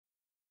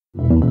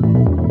Welcome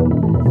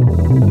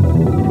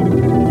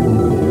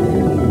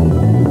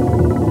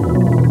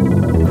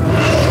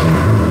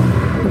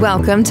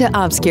to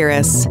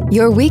Obscurus,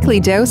 your weekly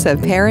dose of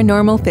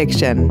paranormal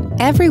fiction.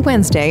 Every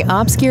Wednesday,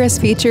 Obscurus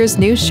features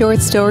new short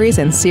stories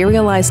and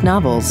serialized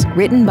novels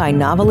written by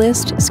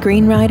novelist,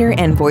 screenwriter,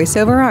 and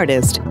voiceover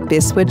artist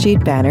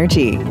Biswajit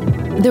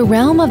Banerjee. The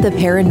realm of the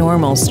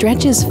paranormal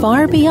stretches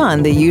far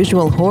beyond the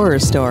usual horror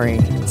story.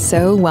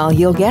 So while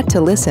you'll get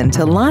to listen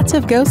to lots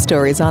of ghost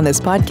stories on this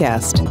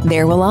podcast,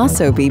 there will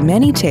also be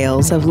many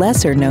tales of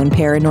lesser-known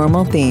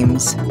paranormal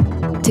themes.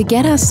 To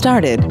get us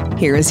started,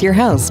 here is your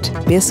host,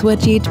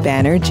 Biswajit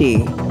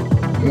Banerjee.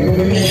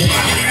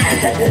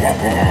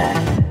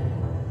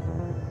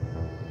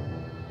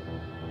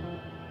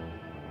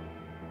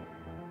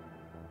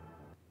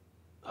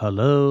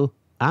 Hello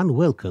and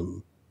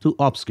welcome to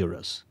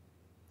Obscurus.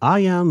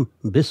 I am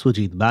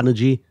Biswajit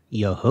Banerjee,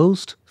 your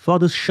host for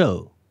this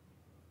show.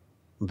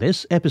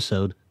 This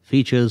episode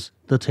features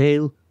the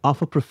tale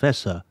of a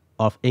professor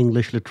of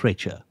English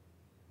literature.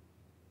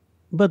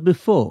 But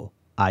before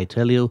I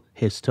tell you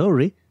his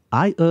story,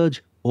 I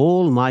urge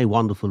all my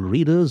wonderful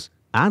readers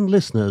and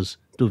listeners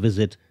to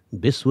visit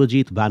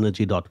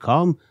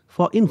biswajitbanerjee.com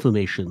for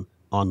information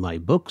on my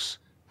books,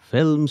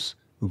 films,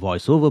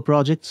 voiceover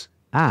projects,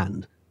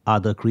 and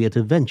other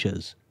creative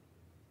ventures.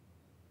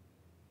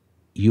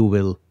 You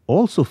will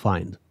also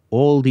find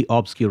all the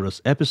Obscurus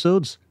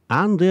episodes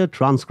and their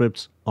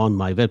transcripts on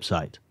my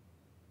website.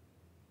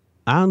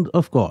 And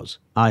of course,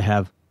 I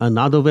have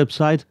another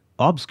website,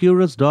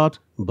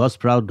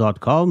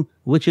 obscurus.buzzsprout.com,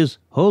 which is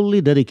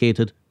wholly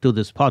dedicated to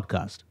this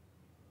podcast.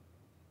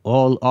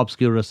 All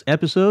Obscurus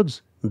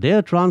episodes,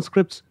 their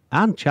transcripts,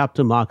 and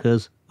chapter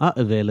markers are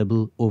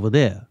available over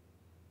there.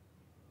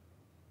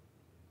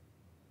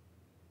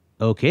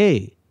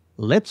 Okay,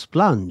 let's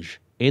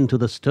plunge into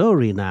the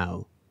story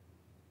now.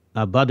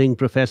 A budding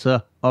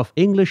professor of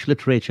English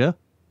literature,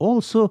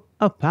 also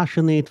a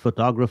passionate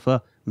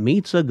photographer,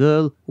 meets a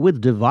girl with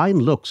divine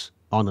looks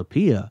on a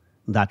pier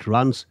that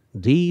runs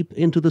deep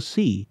into the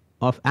sea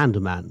of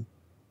Andaman.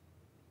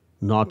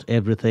 Not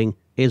everything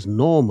is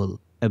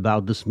normal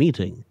about this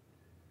meeting.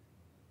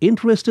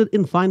 Interested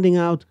in finding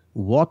out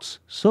what's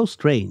so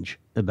strange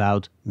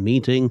about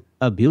meeting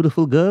a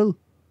beautiful girl?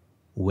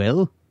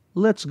 Well,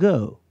 let's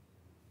go.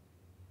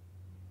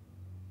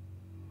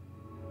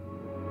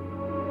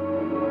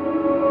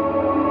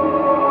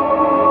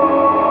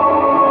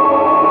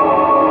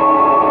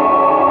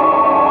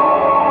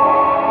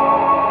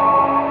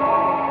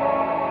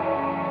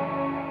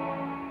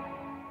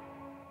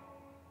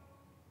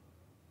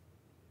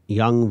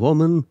 Young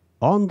Woman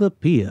on the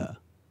Pier,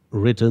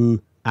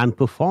 written and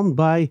performed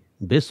by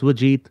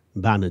Biswajit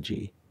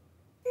Banerjee.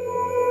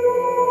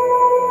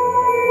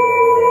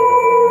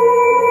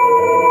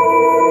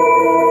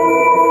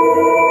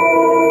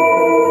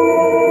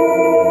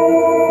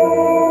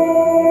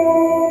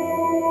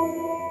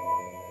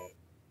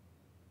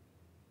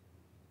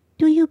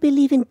 Do you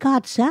believe in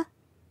God, sir?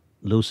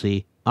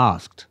 Lucy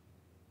asked.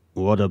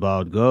 What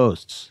about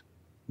ghosts?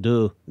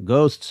 Do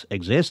ghosts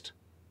exist?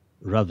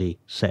 Ravi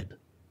said.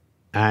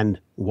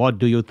 And what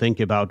do you think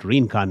about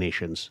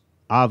reincarnations?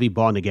 Are we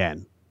born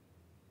again?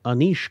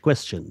 Anish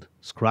questioned,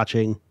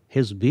 scratching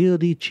his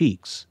beardy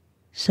cheeks.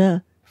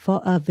 Sir,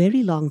 for a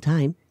very long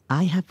time,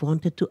 I have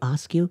wanted to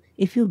ask you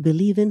if you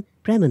believe in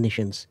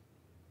premonitions.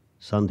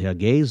 Sandhya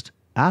gazed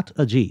at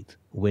Ajit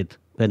with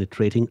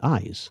penetrating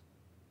eyes.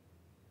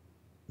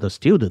 The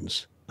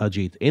students,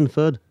 Ajit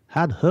inferred,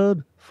 had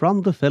heard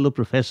from the fellow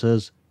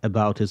professors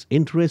about his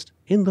interest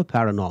in the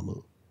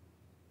paranormal.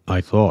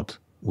 I thought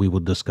we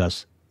would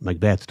discuss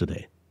Macbeth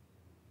today.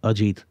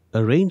 Ajit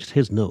arranged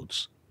his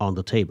notes on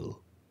the table.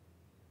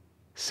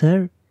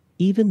 Sir,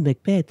 even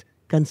Macbeth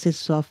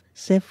consists of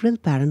several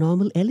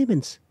paranormal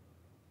elements.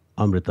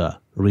 Amrita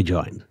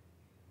rejoined.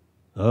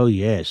 Oh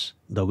yes,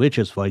 the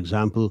witches, for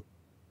example.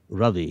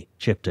 Ravi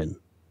chipped in.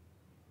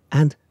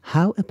 And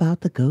how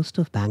about the ghost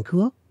of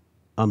Banquo?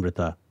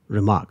 Amrita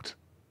remarked.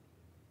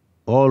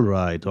 All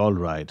right,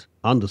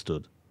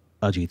 understood,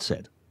 Ajit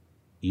said.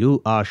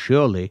 You are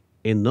surely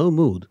in no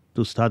mood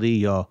to study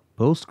your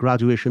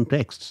post-graduation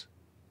texts.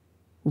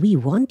 We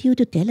want you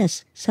to tell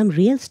us some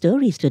real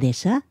stories today,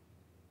 sir.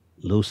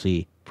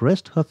 Lucy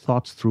pressed her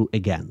thoughts through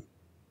again.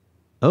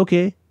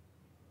 Okay,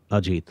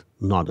 Ajit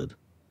nodded.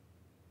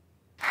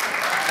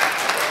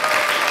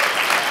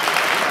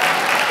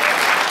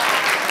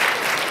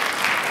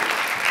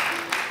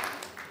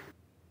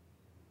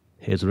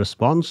 His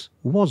response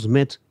was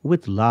met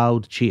with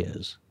loud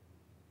cheers.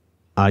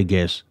 I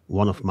guess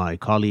one of my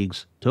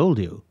colleagues told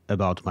you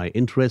about my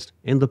interest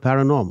in the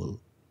paranormal.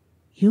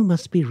 You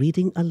must be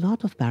reading a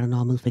lot of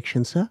paranormal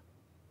fiction, sir.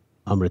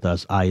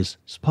 Amrita's eyes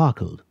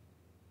sparkled.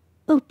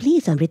 Oh,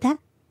 please, Amrita,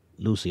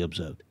 Lucy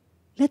observed.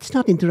 Let's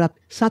not interrupt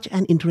such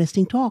an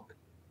interesting talk.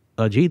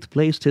 Ajit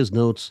placed his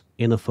notes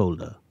in a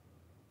folder.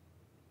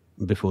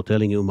 Before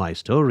telling you my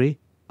story,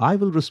 I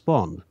will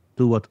respond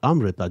to what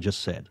Amrita just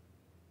said.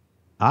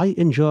 I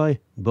enjoy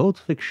both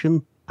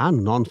fiction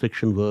and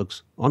non-fiction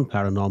works on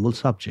paranormal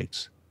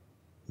subjects.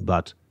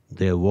 But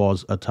There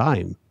was a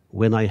time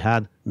when I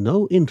had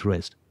no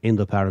interest in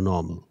the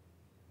paranormal.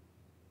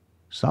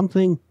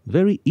 Something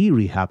very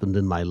eerie happened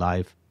in my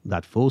life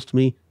that forced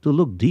me to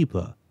look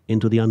deeper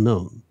into the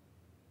unknown.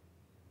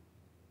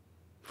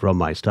 From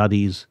my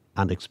studies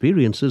and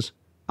experiences,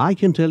 I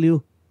can tell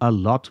you a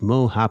lot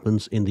more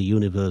happens in the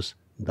universe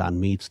than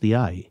meets the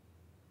eye.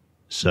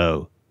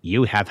 So,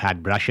 you have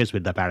had brushes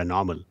with the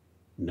paranormal.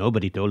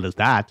 Nobody told us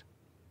that.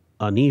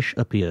 Anish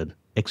appeared,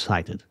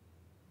 excited.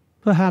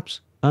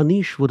 Perhaps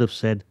Anish would have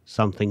said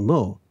something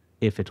more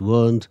if it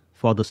weren't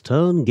for the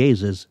stern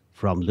gazes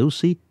from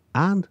Lucy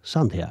and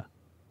Sandhya.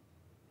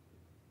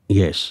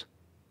 Yes,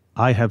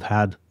 I have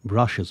had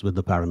brushes with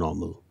the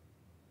paranormal.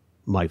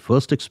 My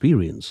first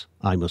experience,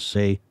 I must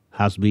say,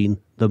 has been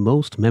the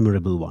most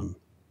memorable one.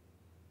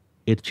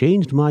 It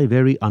changed my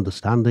very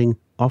understanding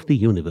of the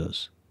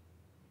universe.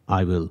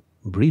 I will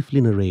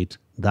briefly narrate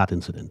that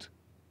incident.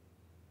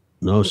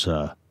 No,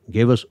 sir.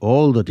 Give us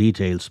all the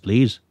details,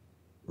 please,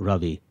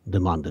 Ravi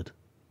demanded.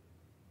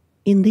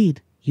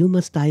 Indeed, you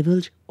must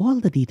divulge all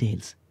the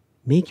details.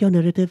 Make your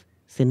narrative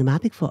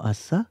cinematic for us,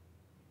 sir.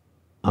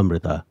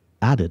 Amrita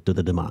added to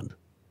the demand.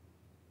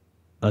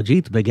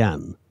 Ajit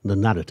began the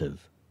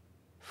narrative.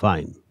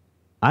 Fine,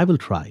 I will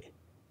try.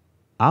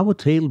 Our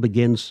tale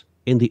begins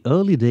in the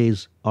early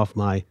days of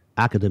my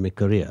academic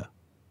career.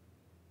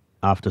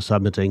 After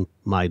submitting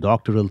my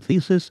doctoral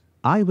thesis,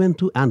 I went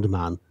to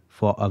Andaman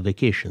for a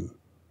vacation.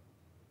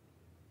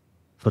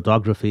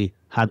 Photography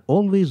had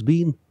always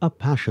been a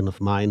passion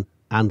of mine,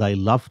 and I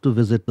loved to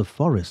visit the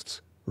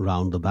forests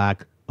round the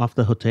back of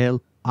the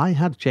hotel I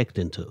had checked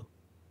into.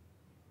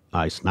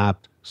 I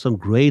snapped some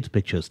great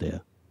pictures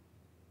there.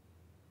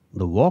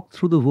 The walk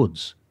through the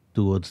woods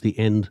towards the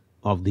end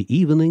of the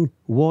evening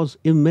was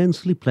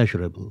immensely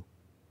pleasurable.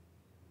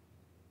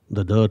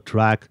 The dirt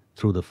track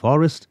through the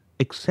forest,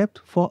 except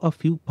for a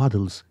few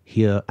puddles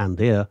here and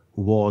there,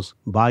 was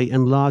by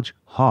and large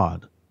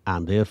hard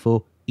and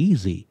therefore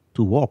easy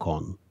to walk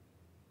on.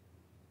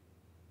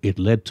 It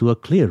led to a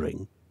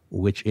clearing,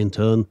 which in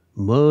turn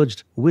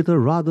merged with a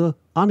rather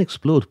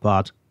unexplored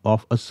part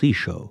of a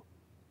seashore.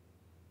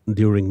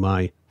 During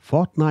my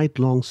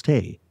fortnight-long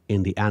stay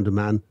in the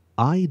Andaman,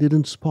 I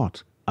didn't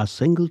spot a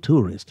single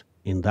tourist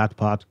in that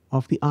part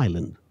of the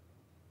island.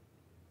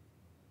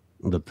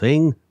 The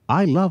thing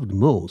I loved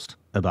most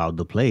about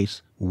the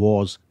place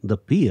was the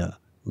pier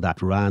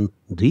that ran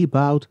deep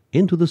out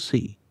into the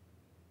sea.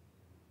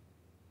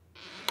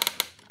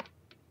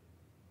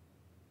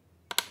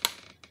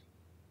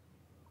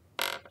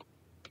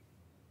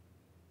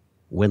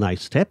 When I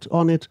stepped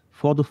on it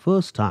for the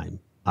first time,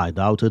 I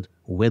doubted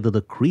whether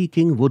the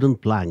creaking wooden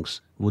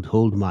planks would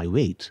hold my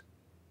weight.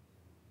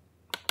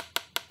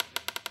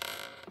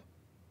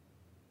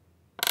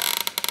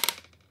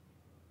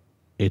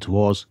 It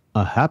was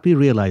a happy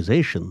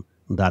realization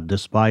that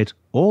despite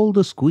all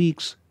the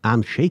squeaks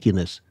and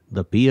shakiness,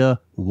 the pier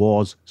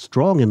was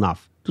strong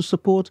enough to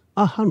support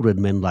 100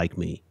 men like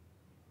me.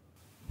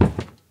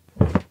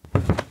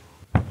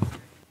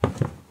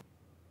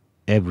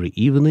 Every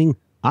evening,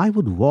 I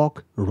would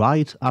walk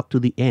right up to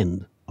the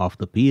end of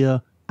the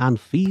pier and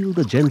feel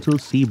the gentle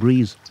sea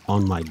breeze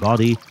on my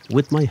body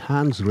with my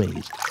hands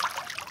raised.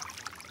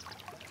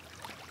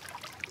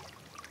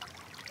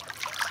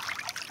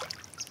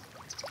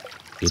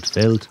 It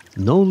felt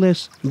no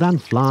less than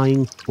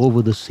flying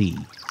over the sea.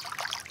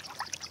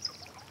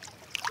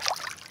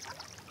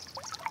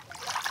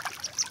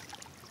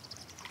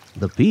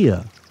 The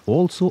pier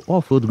also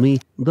offered me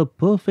the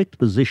perfect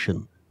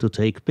position to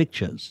take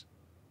pictures.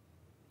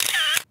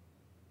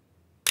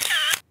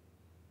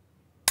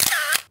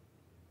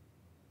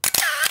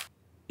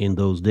 In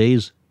those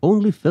days,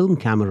 only film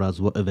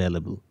cameras were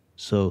available,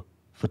 so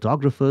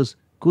photographers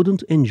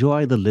couldn't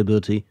enjoy the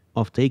liberty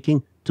of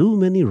taking too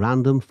many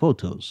random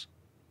photos.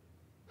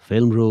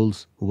 Film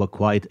rolls were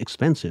quite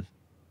expensive.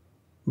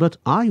 But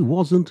I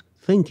wasn't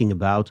thinking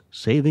about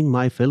saving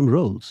my film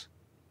rolls.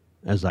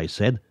 As I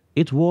said,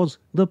 it was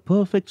the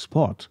perfect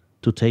spot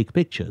to take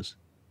pictures.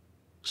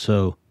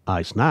 So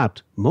I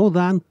snapped more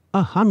than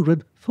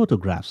 100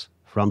 photographs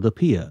from the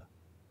pier.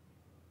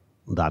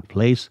 That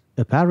place,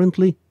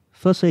 apparently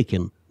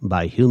forsaken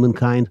by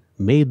humankind,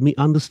 made me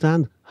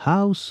understand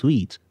how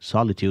sweet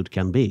solitude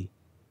can be.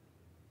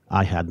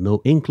 I had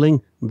no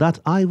inkling that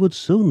I would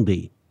soon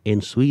be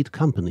in sweet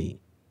company.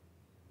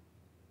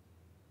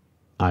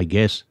 I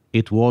guess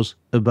it was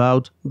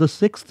about the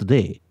 6th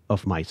day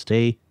of my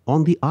stay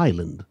on the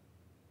island.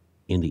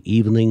 In the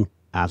evening,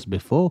 as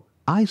before,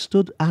 I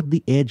stood at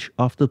the edge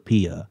of the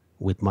pier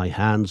with my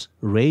hands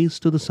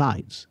raised to the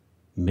sides,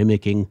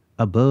 mimicking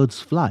a bird's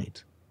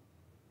flight.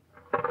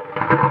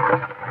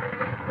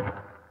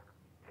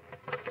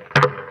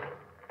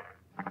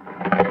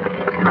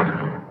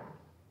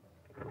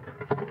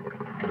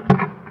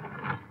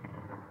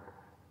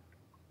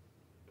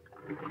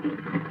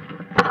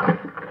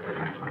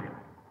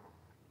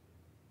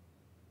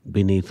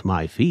 Beneath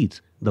my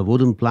feet, the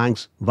wooden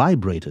planks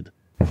vibrated.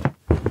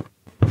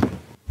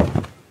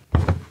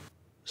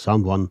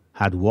 Someone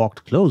had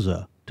walked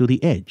closer to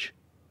the edge.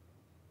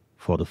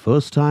 For the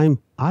first time,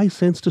 I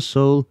sensed a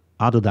soul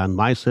other than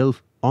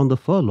myself on the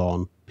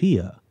forlorn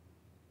pier.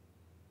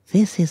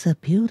 This is a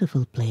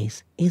beautiful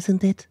place,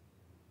 isn't it?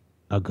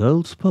 A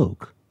girl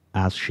spoke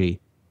as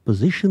she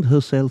positioned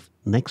herself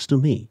next to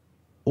me,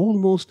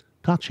 almost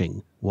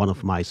touching one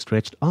of my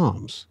stretched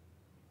arms.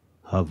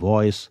 Her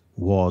voice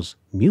was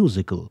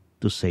musical,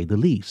 to say the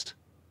least.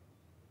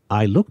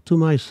 I looked to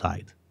my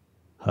side.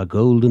 Her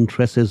golden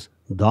tresses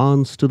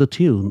danced to the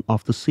tune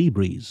of the sea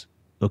breeze,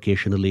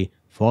 occasionally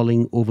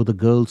falling over the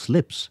girl's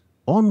lips,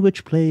 on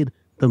which played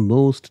the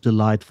most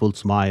delightful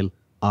smile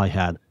I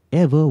had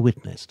ever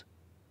witnessed.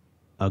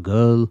 A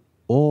girl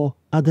or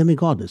a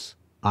demigoddess,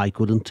 I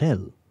couldn't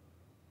tell.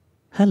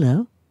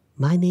 Hello,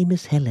 my name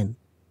is Helen.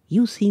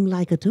 You seem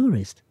like a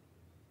tourist.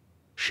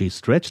 She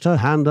stretched her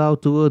hand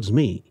out towards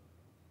me,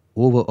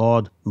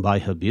 overawed by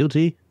her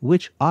beauty,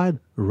 which I'd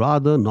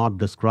rather not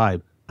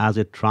describe as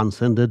it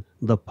transcended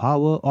the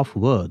power of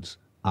words.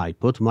 I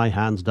put my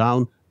hands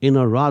down in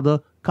a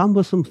rather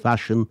cumbersome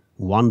fashion,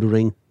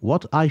 wondering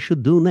what I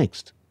should do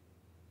next.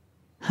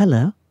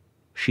 Hello.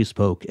 She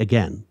spoke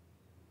again.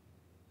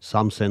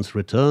 Some sense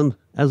returned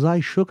as I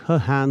shook her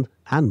hand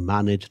and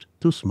managed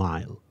to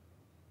smile.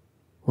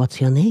 What's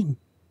your name?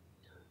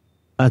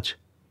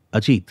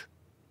 Ajit.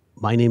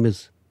 My name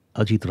is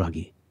Ajit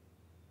Ragi.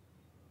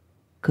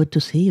 Good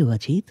to see you,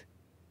 Ajit.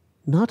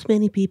 Not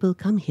many people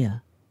come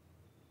here.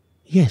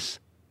 Yes,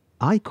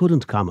 I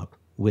couldn't come up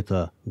with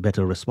a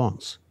better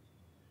response.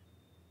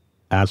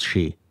 As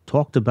she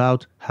talked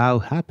about how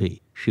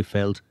happy she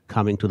felt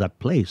coming to that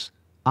place,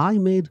 I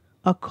made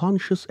a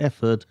conscious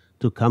effort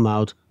to come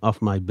out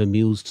of my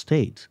bemused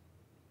state.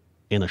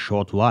 In a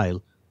short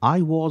while,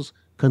 I was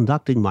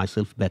conducting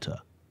myself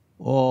better,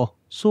 or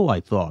so I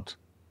thought.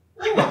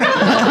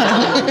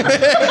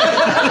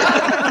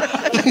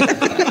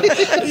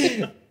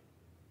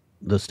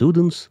 The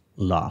students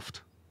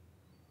laughed.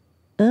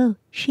 Oh,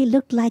 she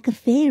looked like a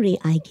fairy,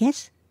 I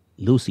guess,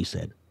 Lucy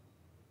said.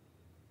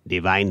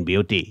 Divine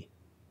beauty,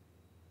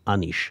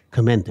 Anish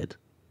commented.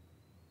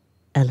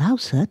 Allow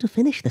sir to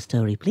finish the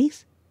story,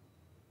 please.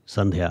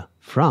 Sandhya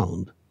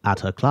frowned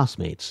at her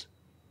classmates.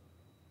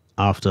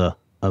 After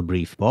a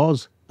brief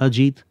pause,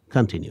 Ajit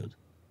continued.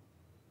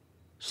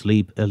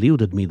 Sleep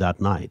eluded me that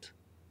night.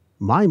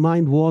 My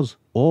mind was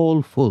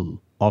all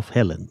full of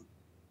Helen.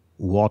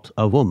 What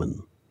a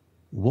woman!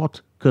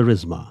 What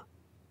charisma!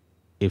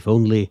 If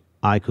only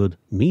I could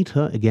meet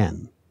her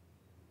again.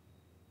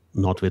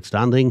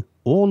 Notwithstanding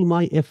all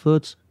my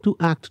efforts to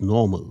act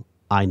normal,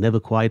 I never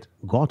quite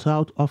got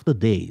out of the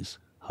daze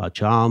her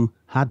charm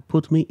had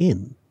put me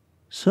in.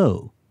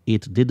 So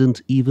it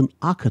didn't even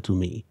occur to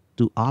me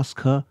to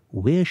ask her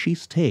where she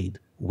stayed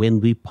when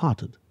we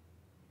parted.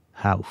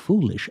 How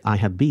foolish I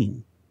had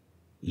been.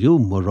 You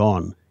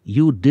moron,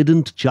 you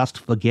didn't just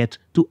forget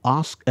to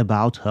ask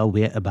about her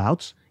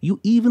whereabouts, you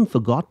even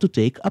forgot to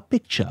take a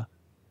picture.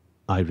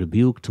 I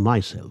rebuked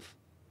myself.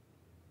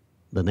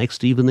 The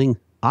next evening,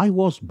 I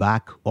was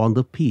back on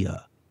the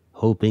pier,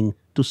 hoping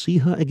to see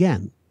her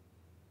again.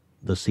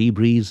 The sea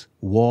breeze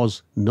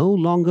was no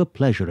longer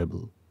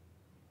pleasurable,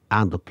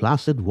 and the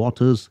placid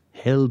waters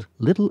held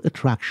little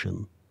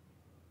attraction.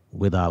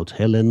 Without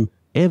Helen,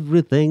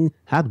 everything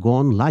had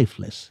gone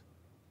lifeless.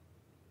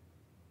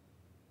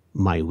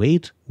 My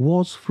wait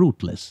was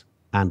fruitless,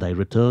 and I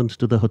returned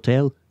to the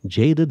hotel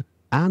jaded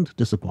and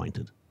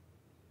disappointed.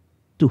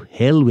 To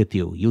hell with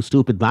you, you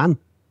stupid man!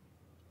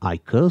 I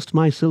cursed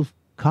myself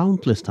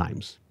countless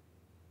times.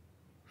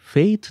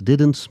 Fate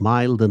didn't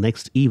smile the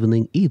next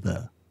evening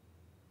either.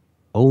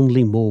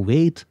 Only more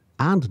wait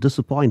and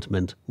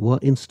disappointment were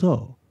in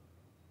store.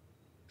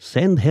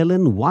 Send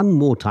Helen one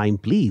more time,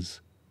 please,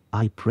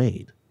 I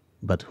prayed.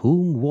 But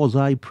whom was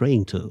I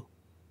praying to?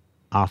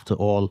 After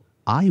all,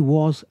 I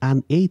was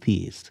an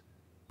atheist.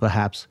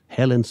 Perhaps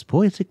Helen's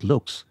poetic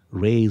looks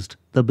raised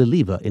the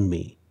believer in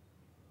me.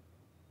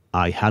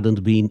 I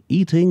hadn't been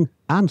eating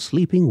and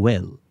sleeping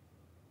well.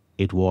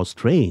 It was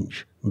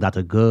strange that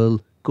a girl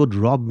could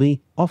rob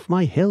me of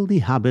my healthy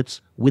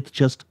habits with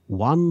just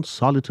one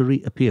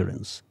solitary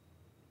appearance.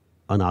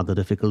 Another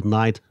difficult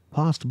night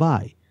passed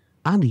by,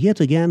 and yet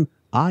again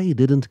I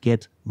didn't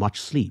get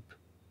much sleep.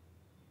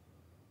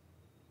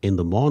 In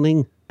the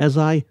morning, as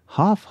I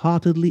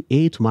half-heartedly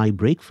ate my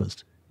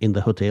breakfast in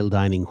the hotel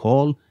dining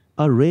hall,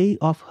 a ray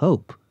of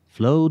hope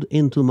flowed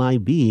into my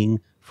being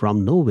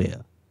from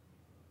nowhere.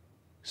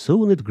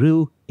 Soon it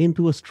grew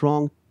into a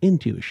strong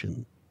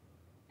intuition.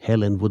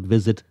 Helen would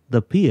visit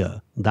the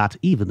pier that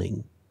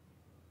evening.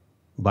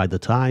 By the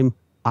time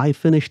I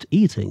finished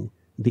eating,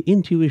 the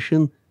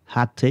intuition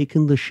had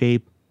taken the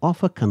shape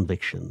of a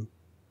conviction.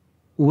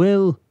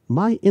 Well,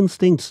 my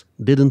instincts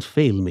didn't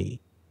fail me.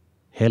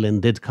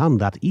 Helen did come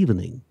that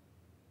evening.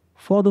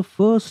 For the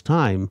first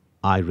time,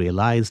 I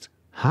realized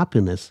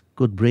happiness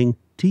could bring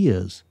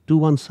tears to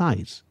one's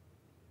eyes.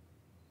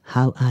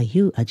 How are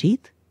you,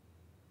 Ajit?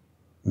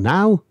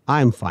 Now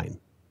I'm fine,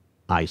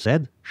 I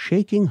said,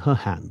 shaking her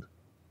hand.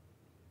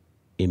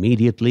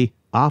 Immediately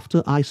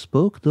after I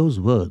spoke those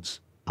words,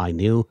 I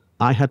knew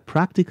I had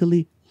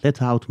practically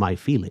let out my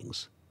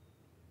feelings.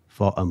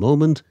 For a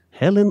moment,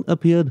 Helen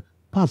appeared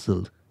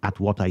puzzled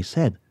at what I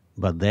said,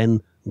 but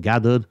then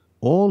gathered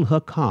all her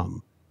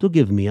calm to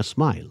give me a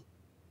smile.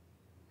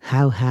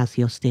 How has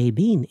your stay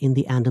been in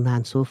the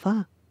Andaman so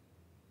far?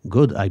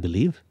 Good, I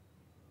believe.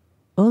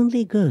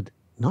 Only good,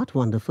 not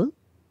wonderful.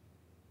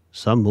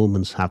 Some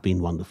moments have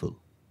been wonderful.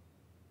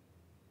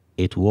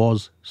 It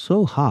was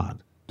so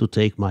hard to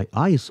take my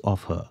eyes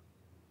off her.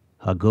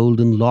 Her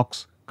golden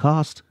locks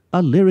cast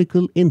a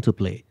lyrical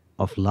interplay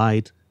of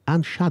light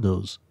and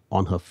shadows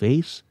on her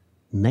face,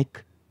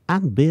 neck,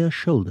 and bare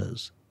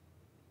shoulders.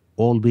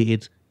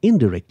 Albeit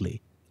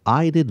indirectly,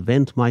 I did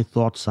vent my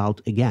thoughts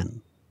out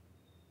again.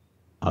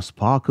 A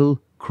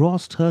sparkle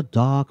crossed her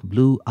dark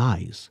blue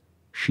eyes.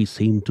 She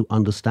seemed to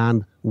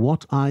understand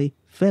what I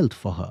felt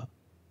for her.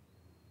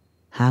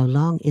 How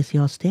long is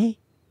your stay?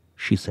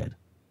 She said,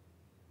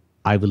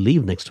 I will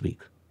leave next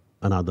week,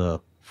 another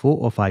 4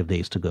 or 5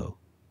 days to go.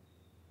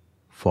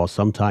 For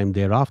some time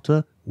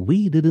thereafter,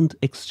 we didn't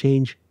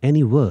exchange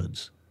any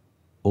words.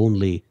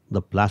 Only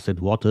the placid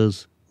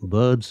waters,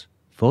 birds,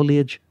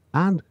 foliage,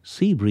 and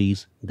sea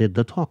breeze did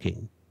the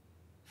talking.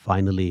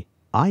 Finally,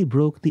 I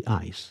broke the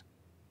ice.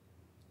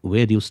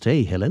 Where do you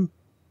stay, Helen?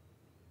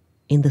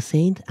 In the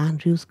St.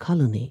 Andrew's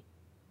colony,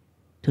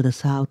 to the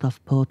south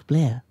of Port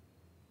Blair.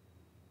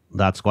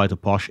 That's quite a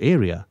posh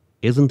area,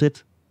 isn't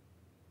it?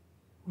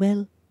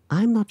 Well,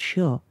 I'm not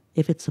sure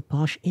if it's a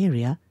posh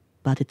area,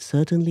 but it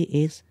certainly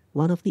is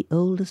one of the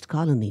oldest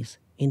colonies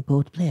in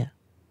Port Blair.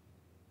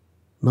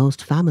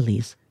 Most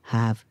families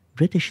have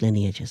British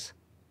lineages.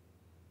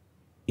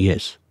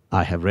 Yes,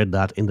 I have read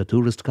that in the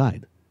tourist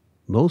guide.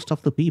 Most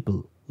of the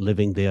people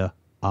living there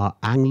are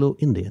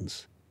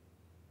Anglo-Indians.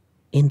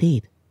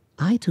 Indeed,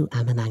 I too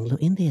am an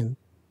Anglo-Indian.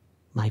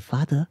 My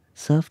father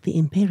served the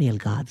Imperial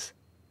Guards.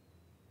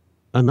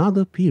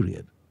 Another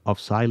period of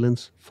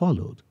silence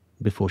followed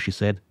before she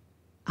said,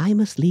 I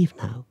must leave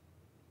now.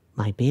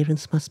 My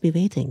parents must be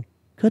waiting.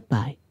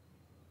 Goodbye.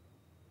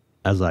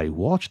 As I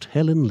watched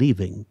Helen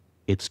leaving,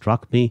 it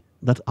struck me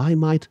that I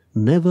might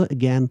never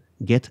again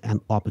get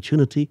an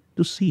opportunity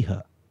to see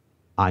her.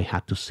 I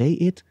had to say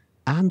it,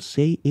 and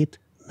say it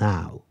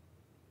now.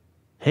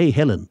 Hey,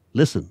 Helen,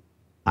 listen,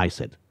 I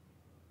said.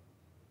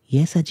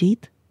 Yes,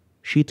 Ajit?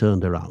 She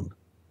turned around.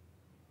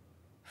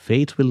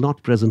 Fate will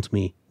not present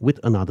me with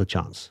another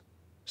chance.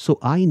 So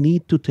I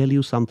need to tell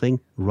you something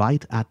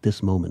right at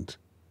this moment.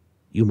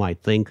 You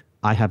might think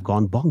I have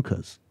gone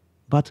bonkers,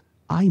 but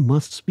I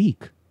must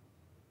speak.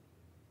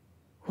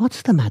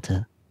 What's the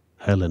matter?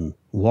 Helen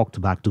walked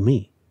back to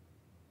me.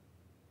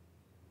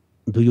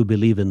 Do you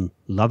believe in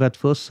love at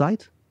first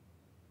sight?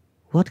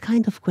 What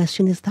kind of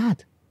question is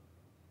that?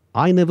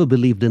 I never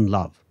believed in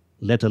love,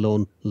 let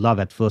alone love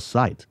at first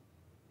sight.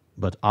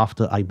 But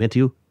after I met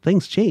you,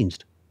 things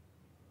changed.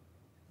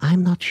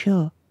 I'm not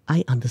sure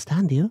I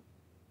understand you.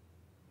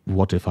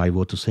 What if I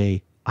were to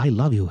say, I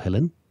love you,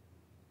 Helen?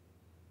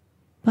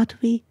 But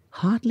we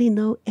hardly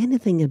know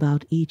anything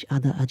about each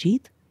other,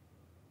 Ajit.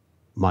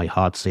 My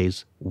heart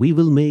says we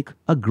will make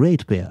a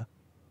great pair.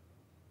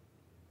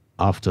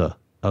 After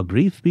a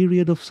brief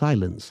period of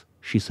silence,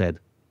 she said,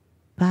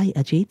 Bye,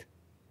 Ajit.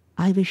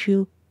 I wish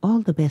you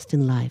all the best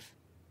in life.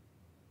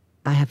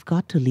 I have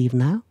got to leave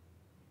now.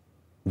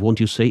 Won't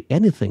you say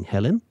anything,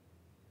 Helen?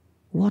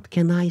 What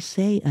can I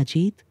say,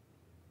 Ajit?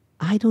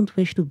 I don't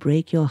wish to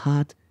break your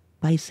heart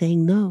by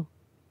saying no.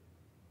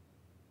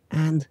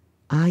 And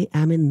I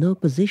am in no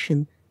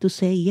position to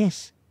say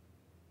yes.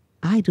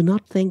 I do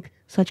not think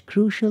such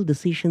crucial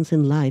decisions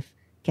in life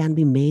can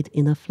be made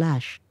in a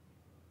flash.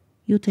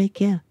 You take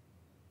care.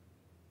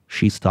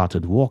 She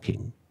started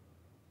walking.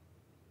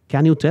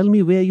 Can you tell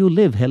me where you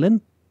live,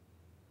 Helen?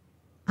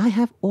 I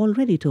have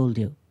already told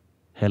you.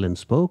 Helen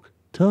spoke,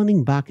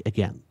 turning back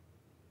again.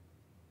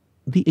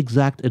 The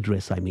exact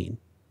address, I mean.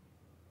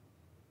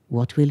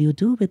 What will you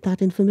do with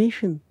that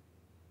information?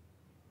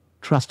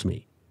 Trust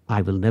me,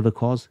 I will never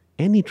cause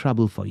any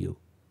trouble for you.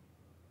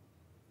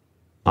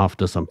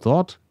 After some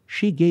thought,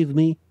 she gave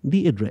me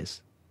the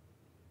address.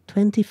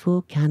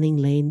 24 Canning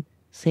Lane,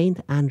 St.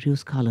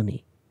 Andrew's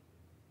Colony.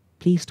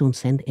 Please don't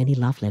send any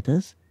love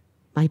letters.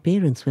 My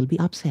parents will be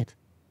upset.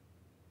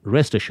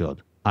 Rest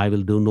assured, I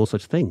will do no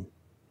such thing.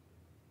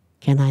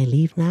 Can I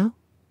leave now?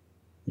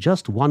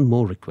 Just one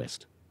more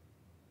request.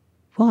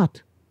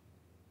 What?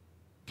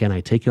 Can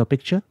I take your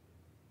picture?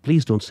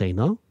 Please don't say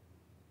no.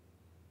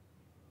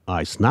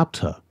 I snapped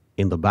her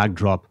in the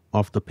backdrop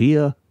of the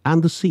pier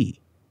and the sea.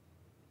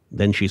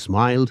 Then she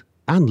smiled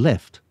and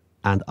left,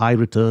 and I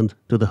returned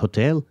to the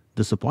hotel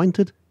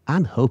disappointed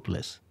and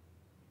hopeless.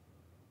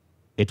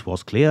 It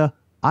was clear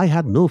I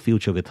had no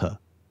future with her.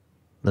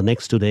 The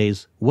next 2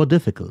 days were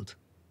difficult.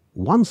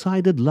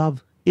 One-sided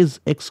love is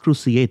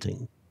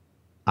excruciating.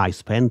 I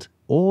spent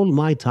all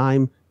my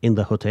time in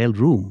the hotel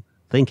room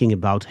thinking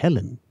about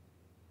Helen.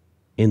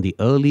 In the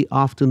early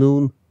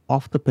afternoon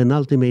of the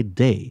penultimate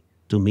day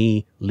to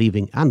me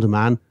leaving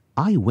Andaman,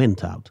 I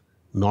went out,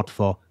 not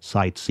for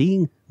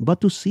sightseeing,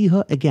 but to see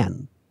her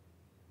again.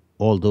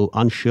 Although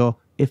unsure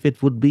if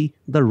it would be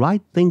the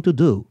right thing to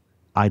do,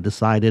 I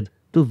decided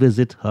to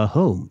visit her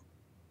home.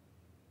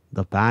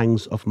 the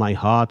pangs of my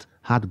heart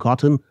had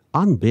gotten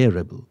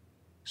unbearable.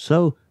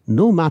 So,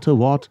 no matter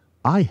what,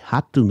 I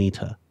had to meet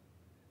her.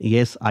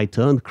 Yes, I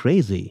turned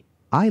crazy,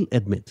 I'll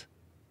admit.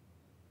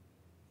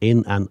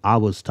 In an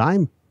hour's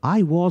time,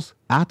 I was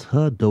at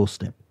her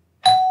doorstep.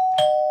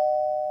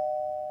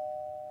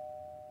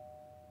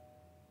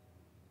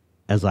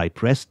 As I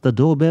pressed the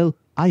doorbell,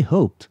 I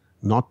hoped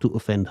not to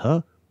offend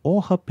her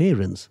or her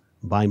parents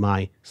by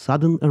my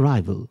sudden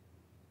arrival.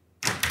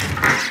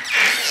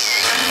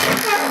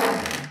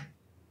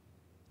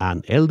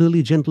 An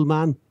elderly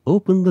gentleman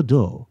opened the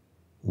door.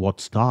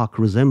 What stark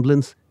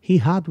resemblance he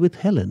had with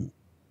Helen!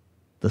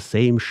 The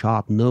same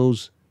sharp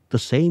nose, the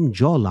same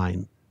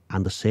jawline,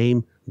 and the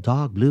same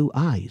dark blue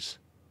eyes.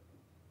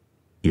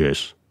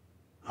 "Yes,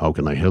 how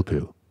can I help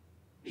you?"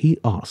 he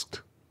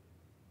asked.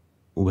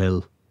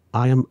 Well,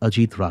 I am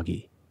Ajit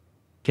Ragi.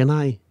 Can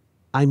I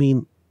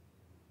mean...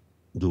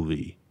 Do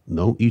we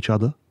know each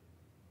other?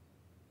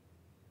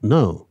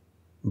 No,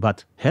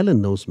 but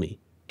Helen knows me.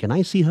 Can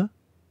I see her?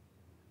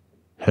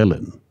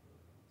 Helen?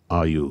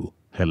 Are you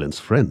Helen's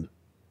friend?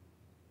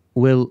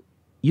 Well,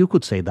 you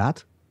could say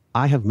that.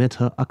 I have met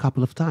her a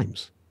couple of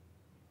times.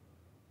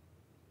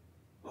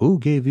 Who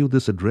gave you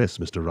this address,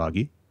 Mr.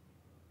 Ragi?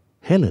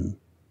 Helen.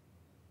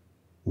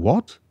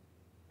 What?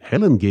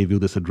 Helen gave you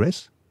this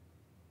address?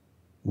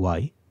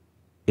 Why?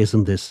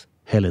 Isn't this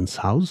Helen's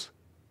house?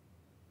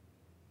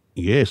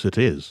 Yes, it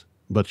is,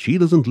 but she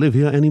doesn't live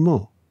here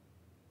anymore.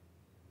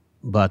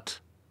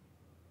 But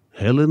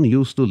Helen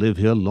used to live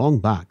here long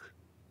back.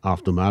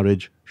 After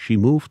marriage, she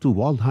moved to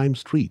Waldheim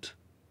Street.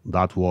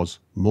 That was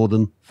more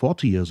than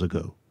 40 years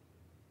ago.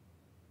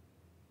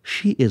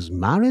 She is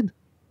married?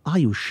 Are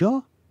you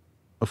sure?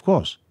 Of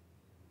course.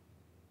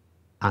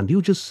 And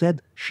you just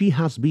said she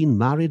has been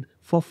married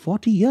for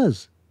 40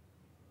 years.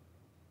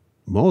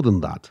 More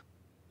than that.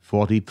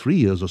 43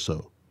 years or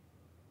so.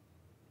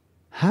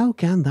 How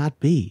can that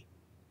be?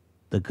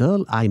 The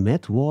girl I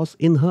met was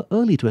in her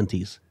early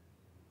 20s.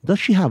 Does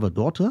she have a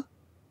daughter?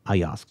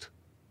 I asked.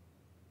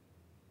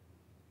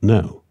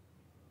 No.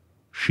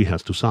 She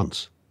has 2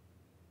 sons.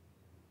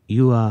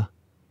 You are...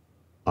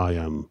 I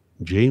am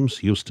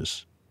James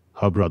Eustace,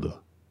 her brother.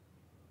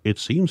 It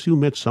seems you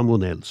met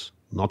someone else,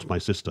 not my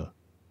sister.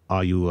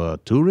 Are you a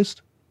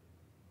tourist?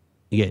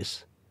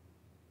 Yes.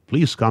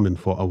 Please come in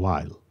for a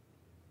while.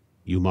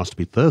 You must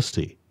be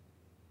thirsty.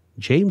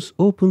 James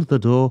opened the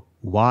door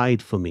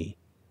wide for me.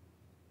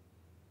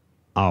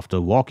 After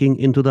walking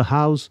into the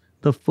house,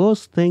 the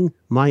first thing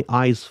my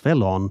eyes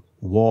fell on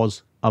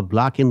was a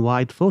black and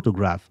white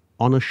photograph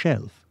on a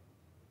shelf.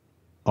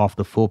 Of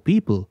the 4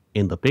 people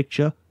in the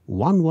picture,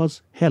 one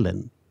was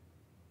Helen.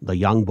 The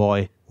young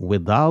boy,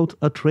 without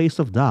a trace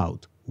of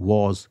doubt,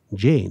 was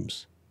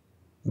James.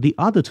 The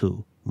other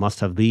 2 must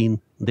have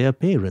been their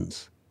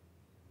parents.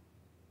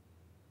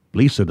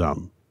 Please sit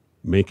down.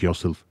 Make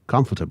yourself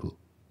comfortable.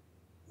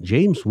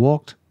 James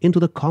walked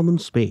into the common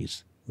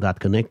space that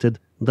connected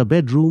the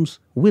bedrooms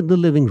with the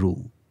living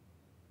room.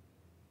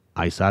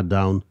 I sat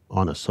down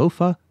on a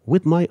sofa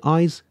with my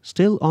eyes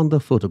still on the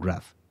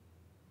photograph.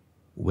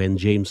 When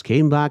James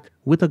came back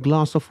with a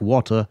glass of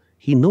water,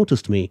 he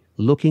noticed me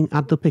looking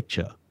at the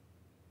picture.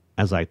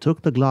 As I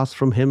took the glass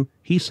from him,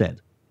 he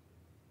said,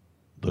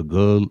 "The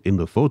girl in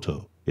the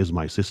photo is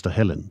my sister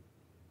Helen.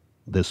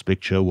 This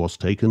picture was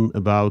taken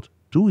about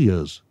 2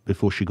 years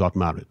before she got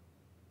married."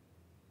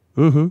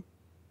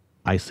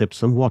 I sipped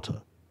some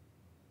water.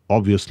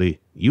 "Obviously,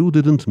 you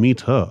didn't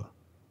meet her."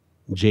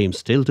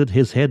 James tilted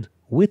his head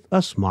with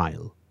a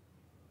smile.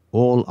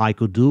 All I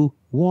could do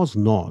was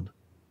nod.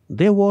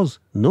 There was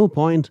no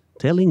point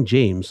telling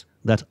James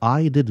that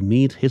I did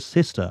meet his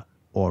sister,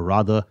 or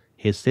rather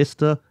his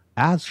sister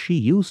as she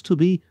used to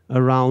be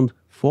around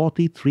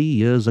 43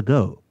 years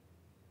ago.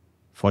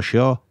 For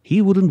sure,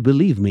 he wouldn't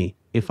believe me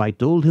if I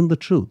told him the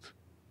truth.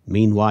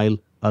 Meanwhile,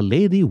 a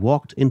lady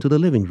walked into the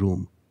living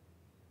room.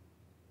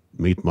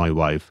 "Meet my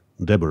wife,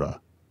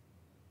 Deborah."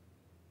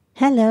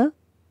 Hello.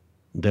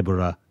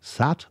 Deborah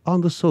sat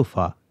on the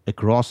sofa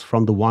across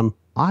from the one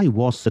I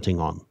was sitting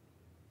on.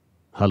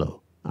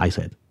 "Hello," I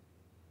said.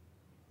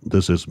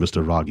 "This is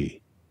Mr.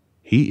 Ragi.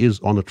 He is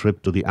on a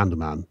trip to the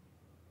Andaman,"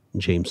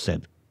 James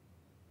said.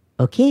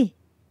 Okay.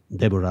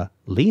 Deborah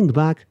leaned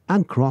back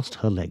and crossed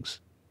her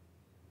legs.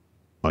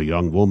 "A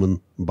young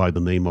woman by the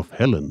name of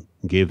Helen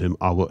gave him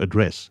our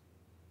address.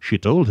 She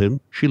told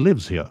him she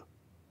lives here."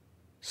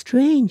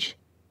 Strange.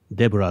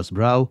 Deborah's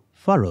brow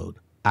furrowed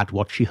at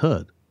what she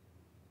heard.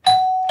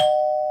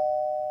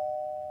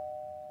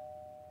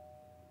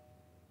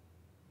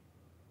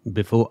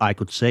 Before I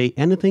could say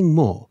anything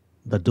more,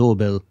 the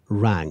doorbell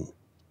rang.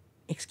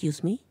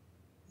 Excuse me?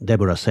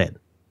 Deborah said.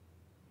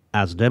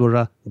 As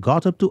Deborah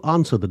got up to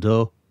answer the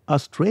door, a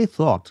stray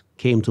thought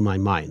came to my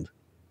mind.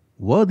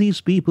 Were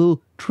these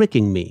people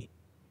tricking me?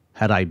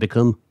 Had I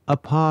become a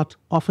part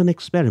of an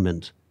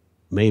experiment?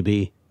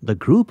 Maybe the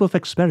group of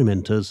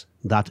experimenters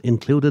that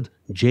included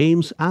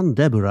James and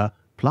Deborah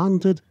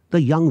planted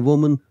the young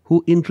woman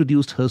who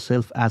introduced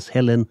herself as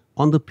Helen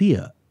on the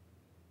pier.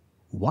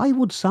 Why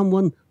would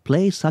someone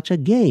play such a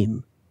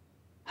game?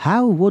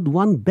 How would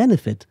one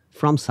benefit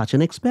from such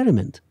an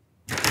experiment?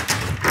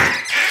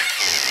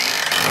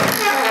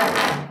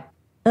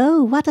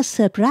 Oh, what a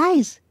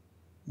surprise!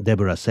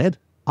 Deborah said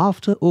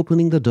after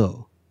opening the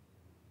door.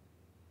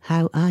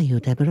 How are you,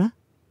 Deborah?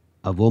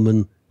 A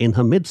woman in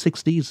her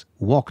mid-60s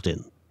walked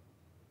in.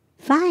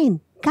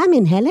 Fine. Come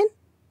in, Helen.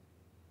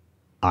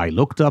 I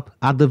looked up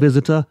at the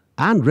visitor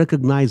and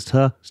recognized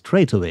her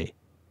straight away.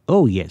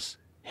 Oh yes,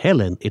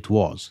 Helen it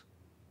was.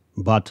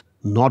 But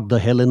not the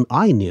Helen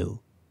I knew.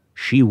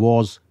 She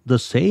was the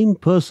same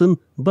person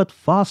but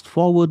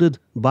fast-forwarded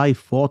by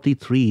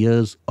 43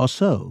 years or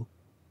so.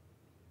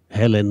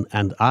 Helen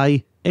and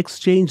I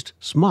exchanged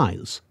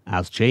smiles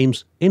as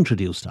James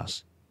introduced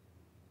us.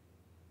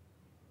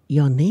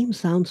 Your name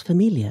sounds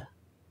familiar,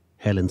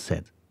 Helen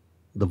said.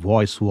 The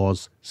voice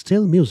was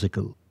still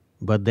musical,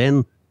 but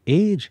then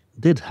age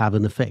did have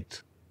an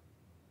effect.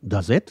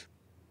 Does it?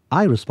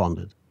 I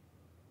responded.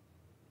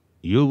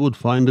 You would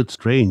find it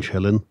strange,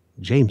 Helen,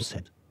 James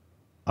said.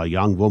 a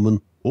young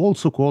woman,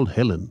 also called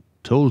Helen,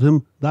 told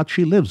him that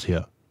she lives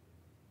here.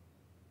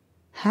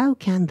 How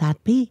can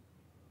that be?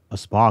 A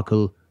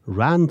sparkle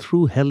ran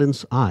through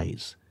Helen's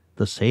eyes,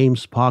 the same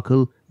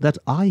sparkle that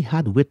I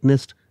had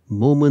witnessed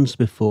moments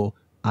before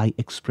I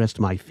expressed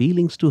my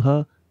feelings to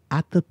her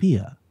at the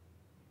pier.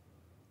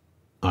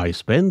 I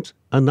spent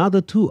another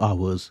 2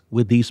 hours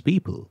with these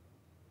people.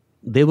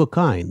 They were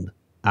kind,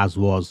 as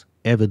was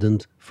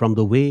evident from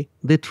the way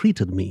they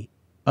treated me,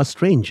 a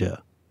stranger.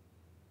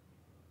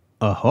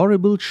 A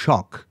horrible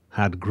shock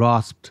had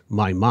grasped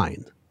my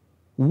mind.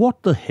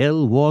 What the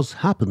hell was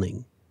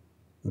happening?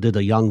 Did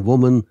a young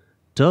woman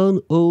turn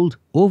old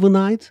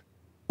overnight?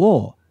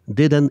 Or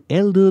did an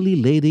elderly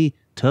lady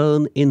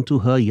turn into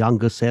her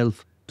younger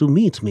self to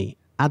meet me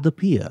at the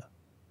pier?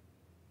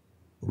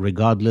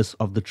 Regardless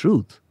of the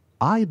truth,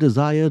 I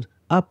desired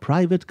a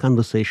private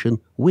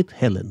conversation with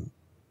Helen.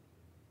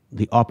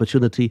 The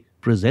opportunity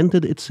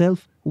presented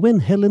itself when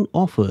Helen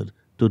offered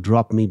to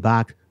drop me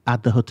back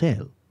at the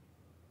hotel.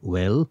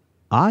 Well,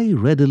 I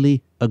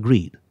readily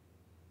agreed.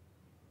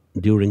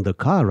 During the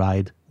car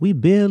ride, we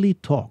barely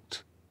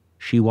talked.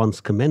 She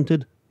once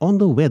commented on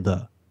the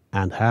weather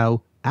and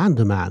how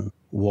Andaman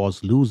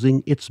was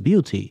losing its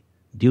beauty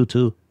due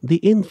to the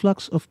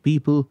influx of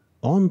people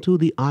onto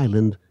the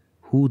island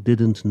who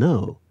didn't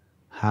know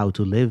how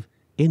to live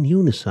in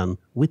unison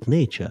with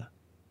nature.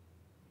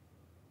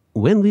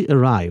 When we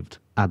arrived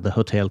at the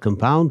hotel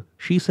compound,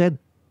 she said,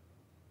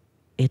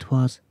 It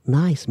was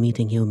nice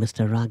meeting you,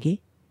 Mr. Raghi.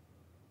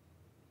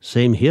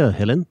 Same here,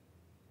 Helen.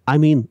 I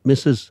mean,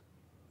 Mrs.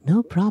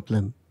 No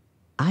problem.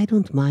 I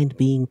don't mind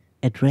being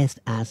addressed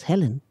as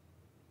Helen.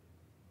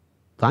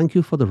 Thank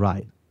you for the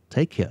ride.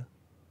 Take care.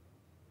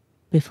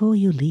 Before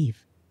you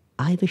leave,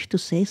 I wish to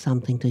say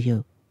something to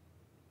you.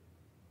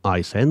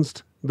 I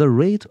sensed the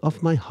rate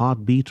of my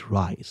heartbeat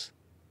rise.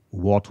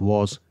 What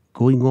was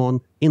going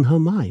on in her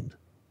mind?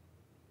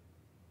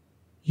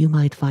 You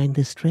might find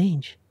this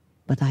strange,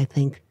 but I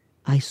think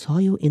I saw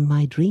you in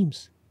my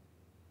dreams.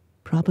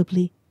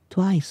 Probably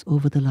twice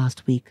over the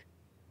last week.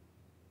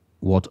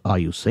 What are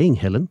you saying,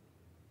 Helen?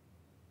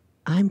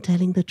 I'm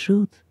telling the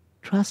truth.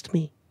 Trust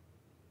me.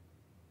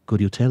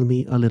 Could you tell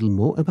me a little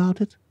more about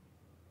it?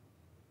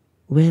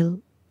 Well,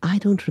 I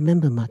don't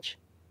remember much.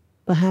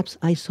 Perhaps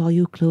I saw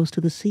you close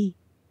to the sea.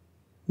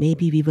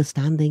 Maybe we were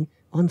standing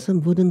on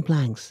some wooden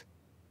planks.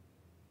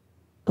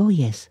 Oh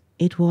yes,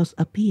 it was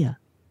a pier.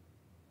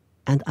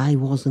 And I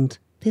wasn't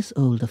this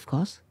old, of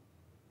course.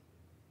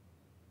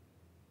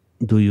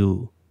 Do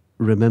you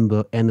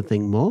remember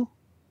anything more?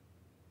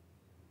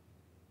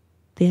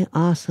 There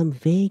are some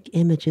vague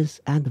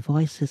images and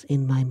voices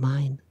in my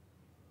mind,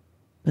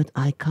 but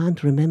I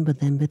can't remember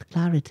them with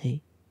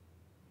clarity.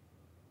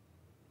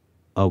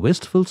 A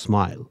wistful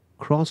smile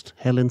crossed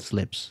Helen's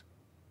lips.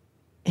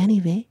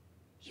 Anyway,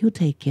 you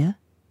take care.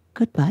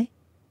 Goodbye.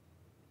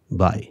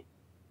 Bye.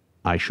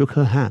 I shook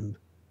her hand.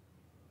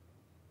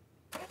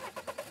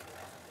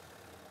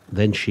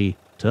 Then she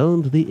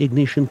turned the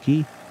ignition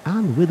key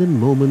and within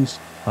moments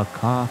her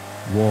car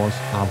was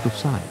out of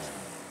sight.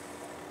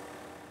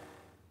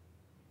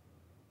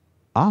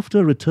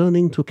 After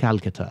returning to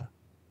Calcutta,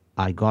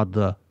 I got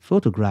the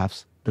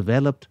photographs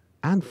developed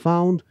and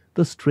found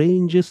the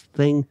strangest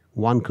thing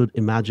one could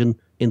imagine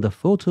in the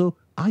photo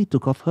I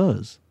took of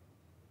hers.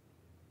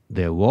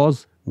 There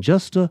was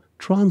just a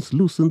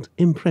translucent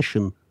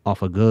impression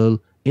of a girl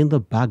in the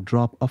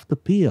backdrop of the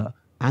pier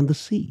and the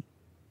sea.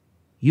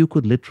 You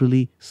could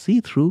literally see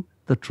through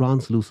the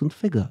translucent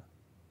figure.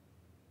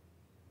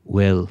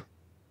 Well,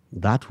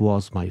 that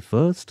was my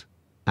first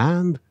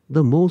and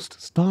the most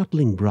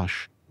startling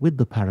brush with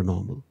the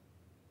paranormal.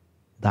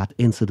 That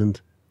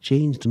incident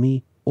changed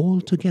me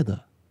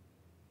altogether.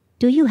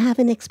 Do you have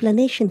an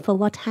explanation for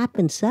what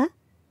happened, sir?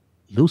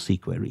 Lucy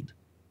queried.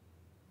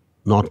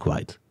 Not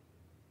quite.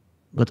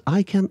 But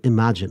I can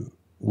imagine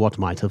what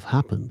might have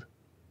happened.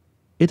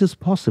 It is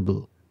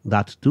possible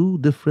that two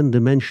different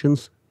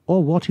dimensions,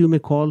 or what you may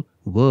call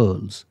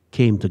worlds,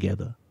 came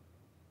together.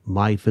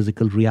 My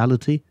physical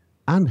reality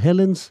and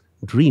Helen's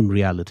dream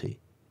reality.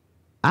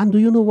 And do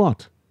you know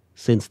what?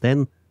 Since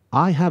then,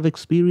 I have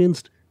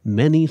experienced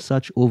many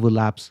such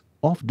overlaps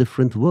of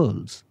different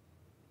worlds.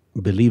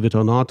 Believe it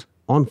or not,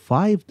 on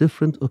 5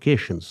 different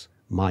occasions,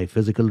 my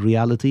physical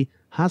reality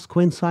has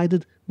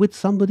coincided with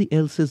somebody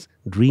else's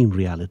dream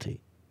reality,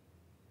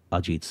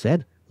 Ajit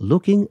said,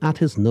 looking at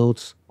his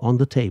notes on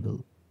the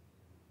table.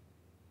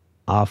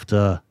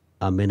 After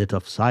a minute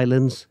of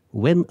silence,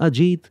 when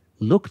Ajit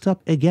looked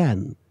up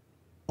again,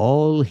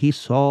 all he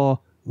saw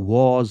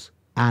was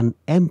an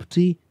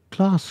empty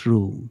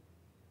classroom.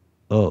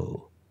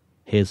 Oh,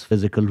 his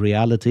physical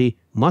reality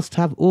must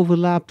have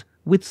overlapped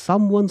with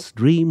someone's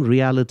dream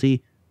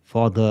reality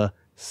for the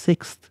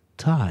 6th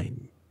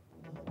time.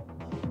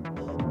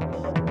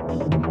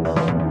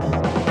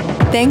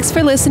 Thanks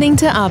for listening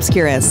to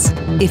Obscurus.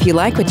 If you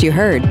like what you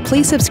heard,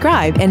 please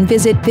subscribe and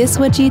visit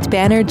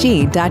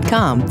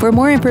biswajitbanerjee.com for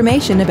more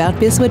information about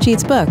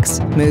Biswajit's books,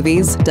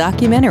 movies,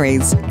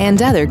 documentaries,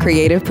 and other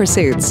creative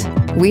pursuits.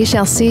 We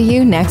shall see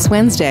you next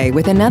Wednesday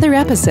with another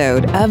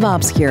episode of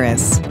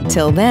Obscurus.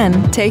 Till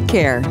then, take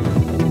care.